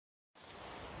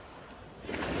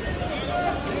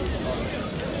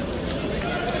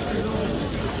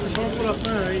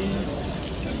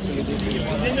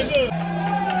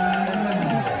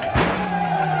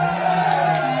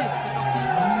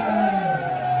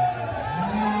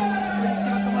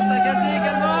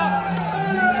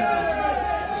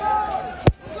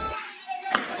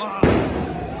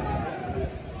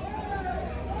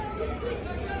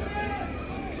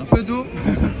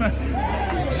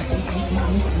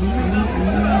Ouais,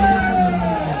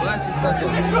 c'est ça.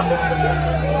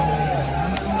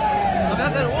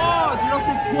 Regarde, oh, du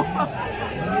lancer de poids.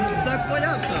 C'est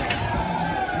incroyable ça.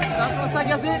 Ça commence à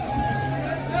gazer.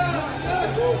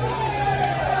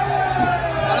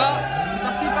 Voilà, c'est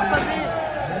parti, partagez.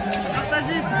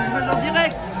 Partagez, c'est une image en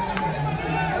direct.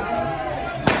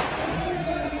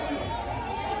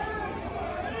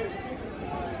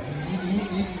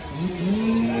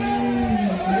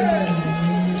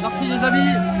 C'est parti les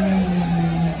amis.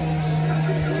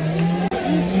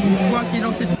 Une fois qu'il est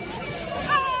lancé.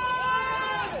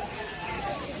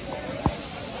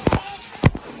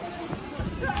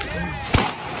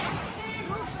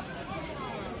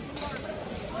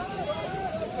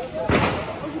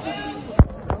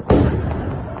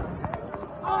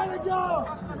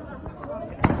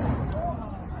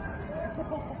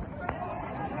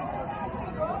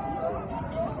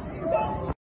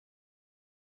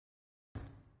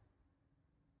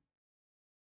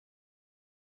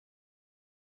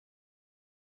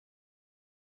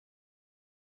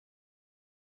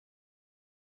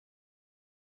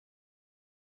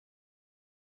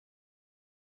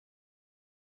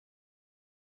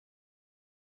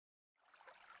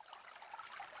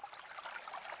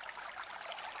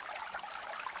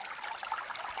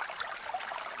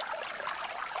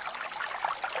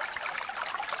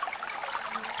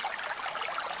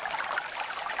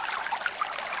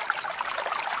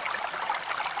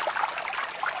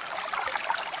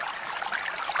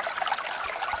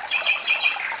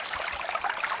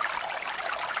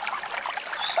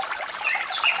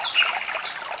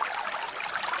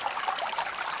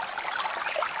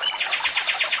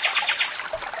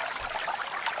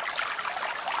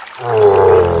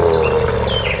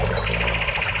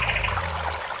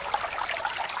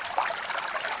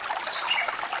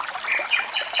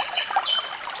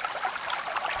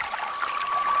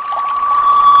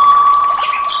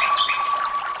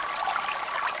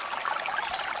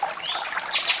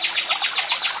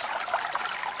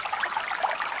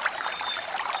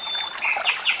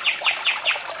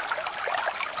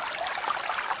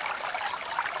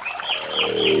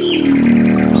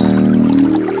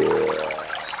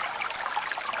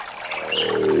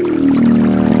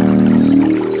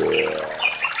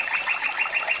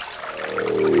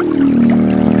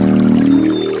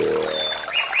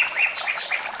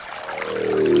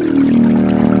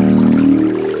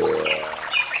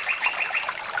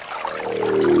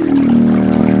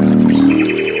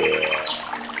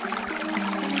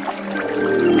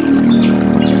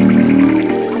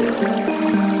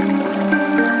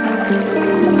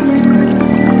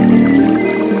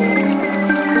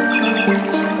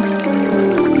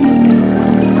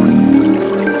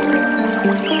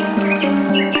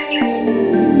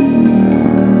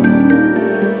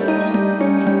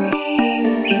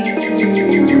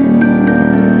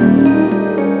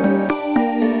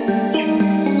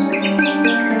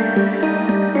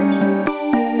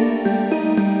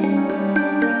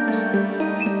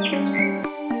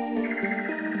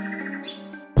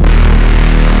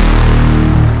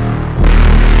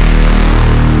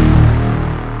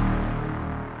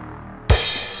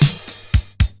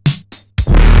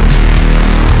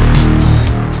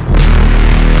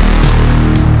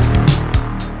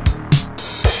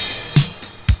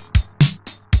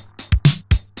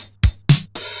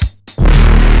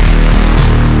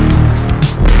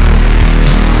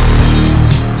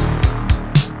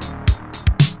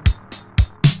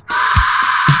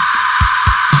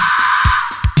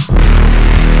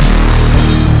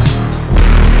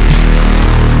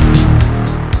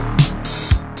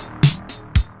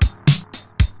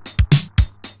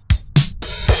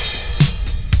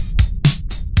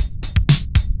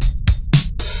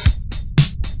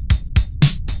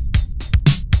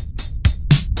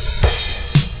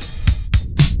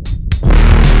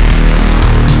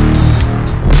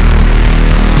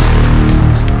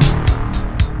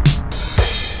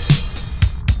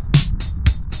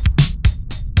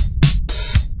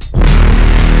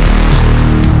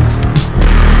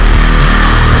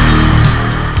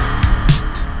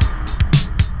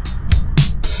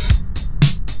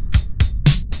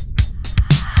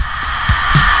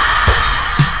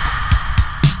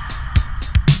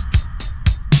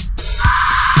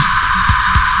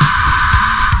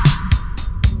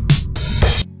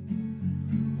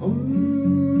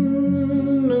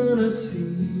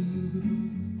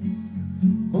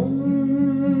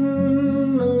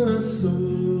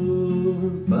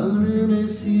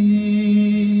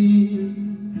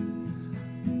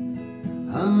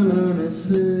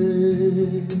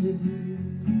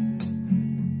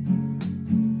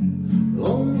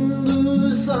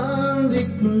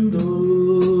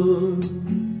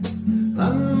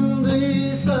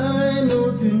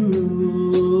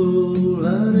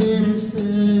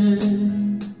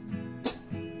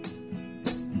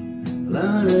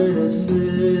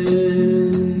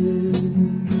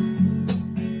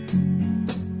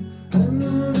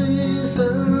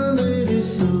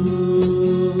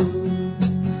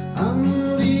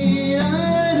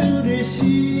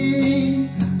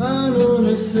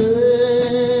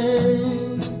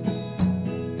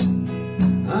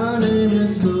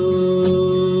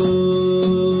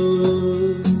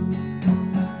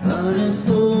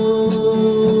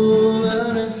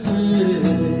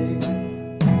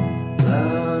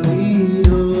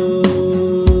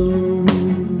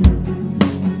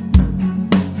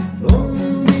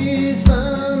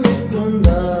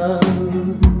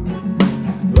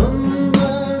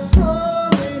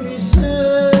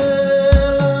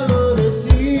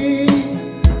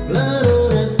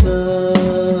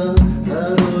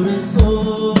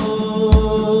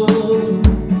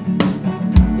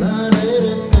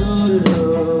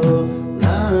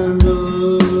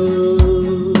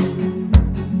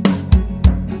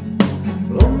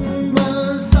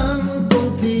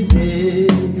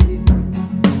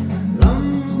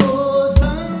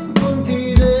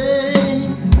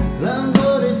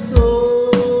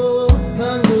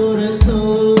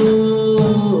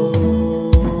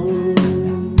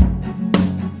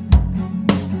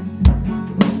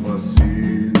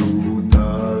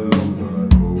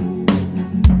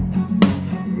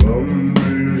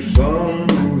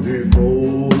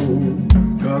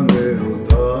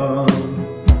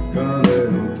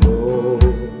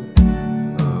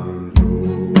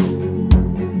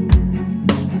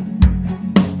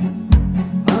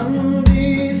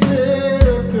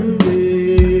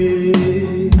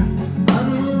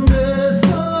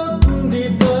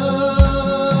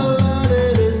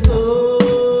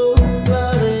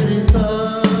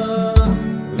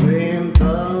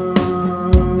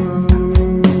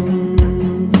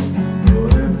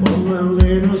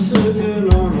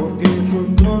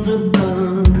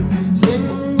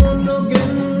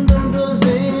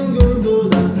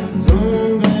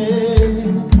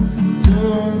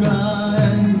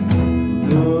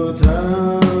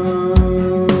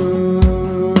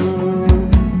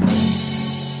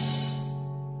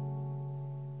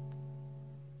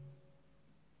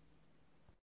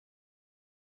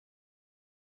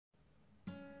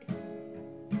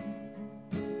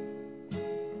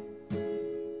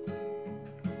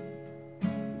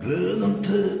 Gledam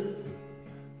te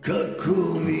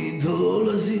kako mi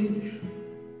dolaziš,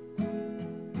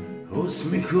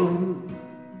 osmihom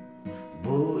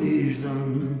bojiš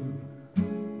dan.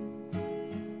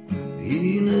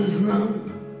 I ne znam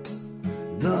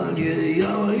da li je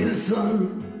java ili san,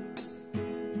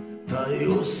 taj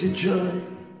osjećaj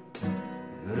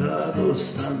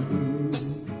radostan.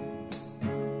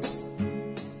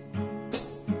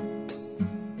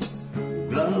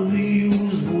 U glavi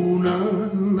uzbuna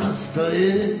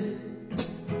nastaje,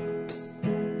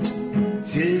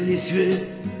 cijeli svijet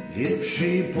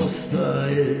ljepši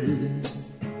postaje.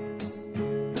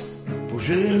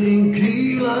 Poželim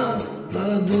krila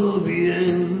da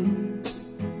dobijem,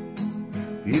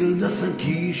 ili da sam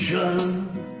kiša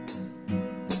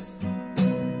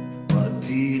pa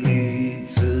ti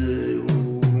lice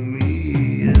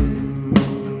umijem.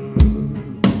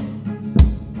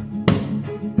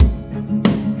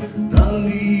 Da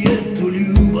li je to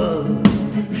ljubav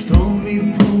što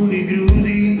mi puni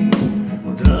grudi,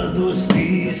 od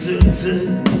radosti srce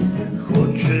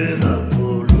hoće da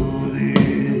poludi.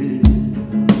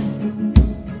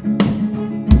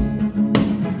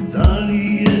 Da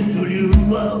li je to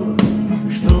ljubav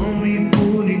što mi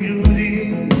puni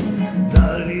grudi,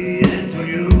 da li je to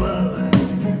ljubav,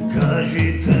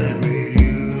 kažite mi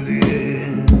ljudi.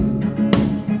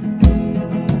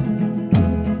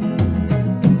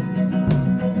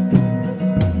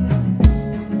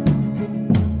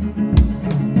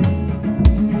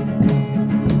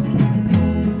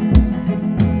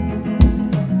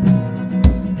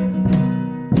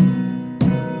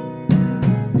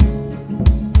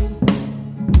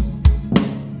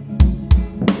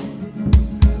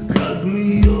 Kad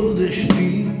mi odeš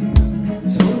ti,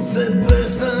 sunce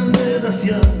prestane da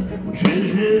sja, od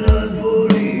čežnje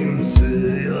razbolim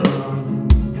se ja.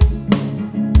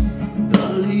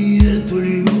 Da li je to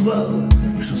ljubav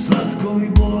što slatko mi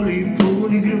boli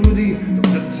puni grudi, dok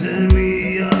srce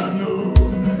mi jadno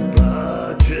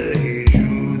plače i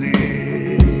žudi.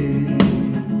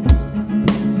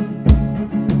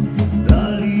 Da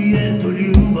li je to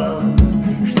ljubav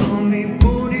što mi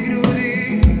puni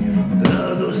grudi, od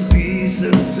radosti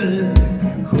srce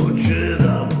hoće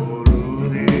da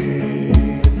poludi.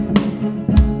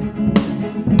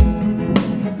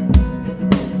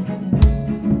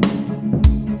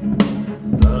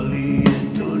 Da li je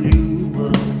to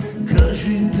ljubav,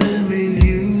 kažite mi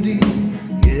ljudi,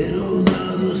 jer od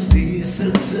radosti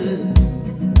srce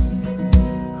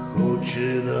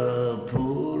hoće da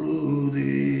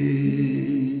poludi.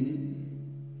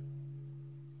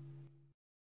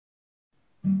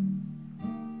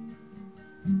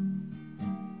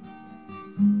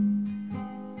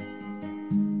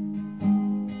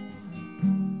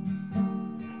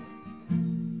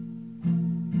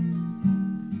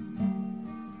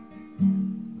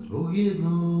 Zbog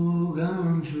jednog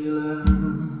anđela,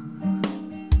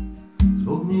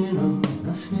 zbog njenog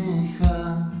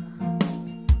nasmijeha,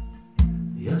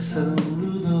 ja sam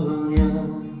ludonja.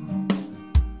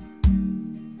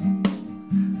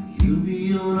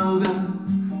 Ljubi onoga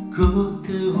ko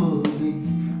te voli,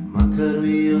 makar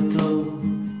bio to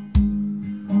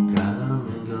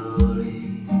kamen goli.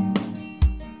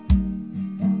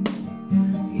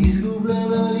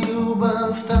 Izgubljena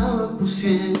ljubav tava po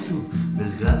svijetu, bez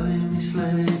glave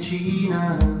misleći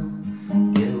na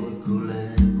djevojku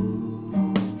lepu.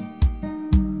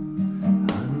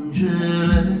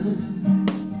 Anđele,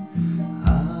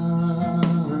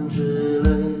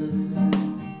 anđele,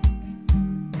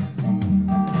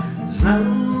 znam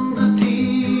da ti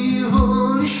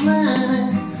voliš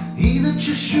mene i da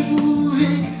ćeš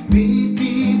uvijek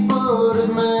biti pored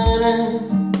mene.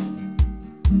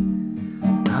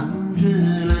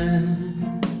 Anđele,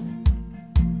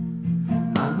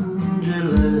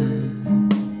 anđele,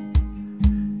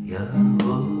 ja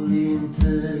volim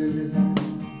te.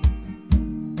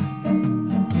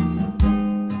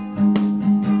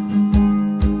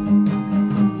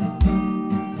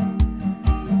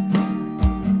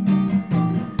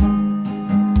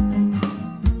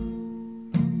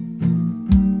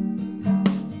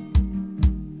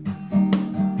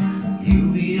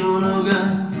 Ljubi onoga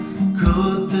ko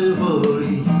te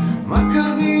voli,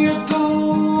 makar bio to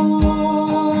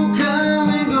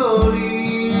kamen goli.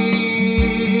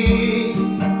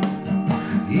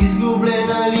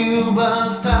 Izgubljena ljubav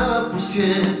tava po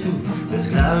svijetu, bez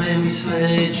glave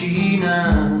misleći na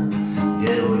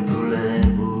djevojku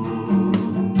lepu.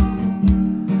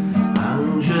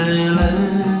 Anđele,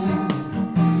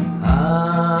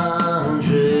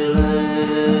 anđele,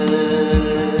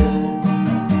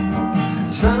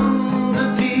 znam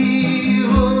da ti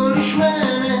voliš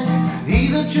mene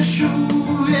i da ćeš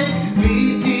uvijek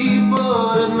biti